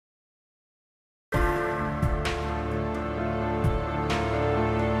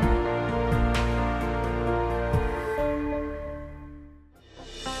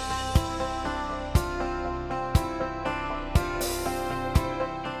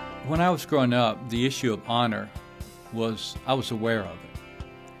When I was growing up, the issue of honor I was aware of it.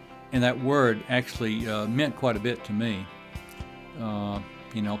 And that word actually meant quite a bit to me.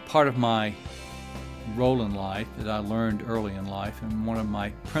 Part of my role in life that I learned early in life, and one of my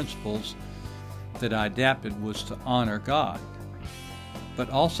principles that I adapted, was to honor God. But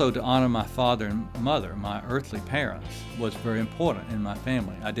also to honor my father and mother, my earthly parents, was very important in my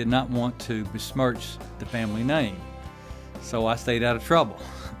family. I did not want to besmirch the family name, so I stayed out of trouble.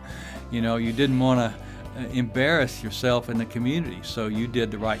 You didn't want to embarrass yourself in the community, so you did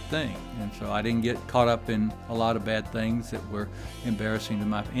the right thing. And so I didn't get caught up in a lot of bad things that were embarrassing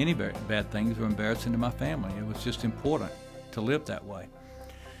to any bad things were embarrassing to my family. It was just important to live that way.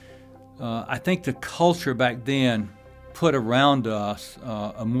 I think the culture back then put around us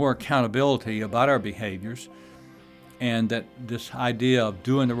a more accountability about our behaviors, and that this idea of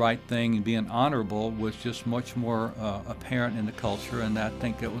doing the right thing and being honorable was just much more apparent in the culture, and I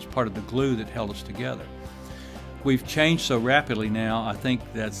think that was part of the glue that held us together. We've changed so rapidly now. I think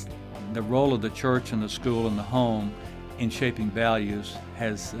that's the role of the church and the school and the home in shaping values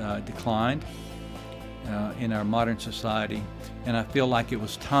has declined in our modern society, and I feel like it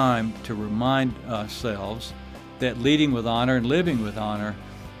was time to remind ourselves that leading with honor and living with honor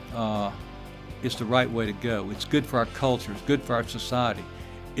is the right way to go. It's good for our culture, it's good for our society.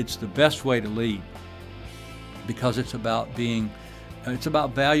 It's the best way to lead, because it's about valuing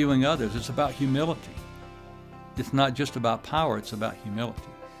others. It's about humility. It's not just about power, it's about humility.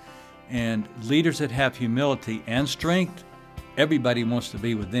 And leaders that have humility and strength, everybody wants to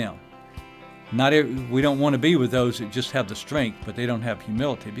be with them. We don't want to be with those that just have the strength, but they don't have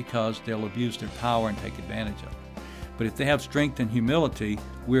humility, because they'll abuse their power and take advantage of it. But if they have strength and humility,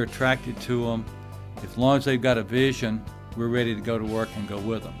 we're attracted to them. As long as they've got a vision, we're ready to go to work and go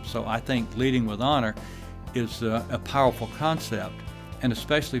with them. So I think leading with honor is a powerful concept, and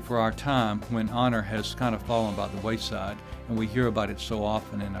especially for our time when honor has kind of fallen by the wayside, and we hear about it so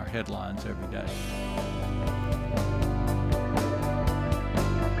often in our headlines every day.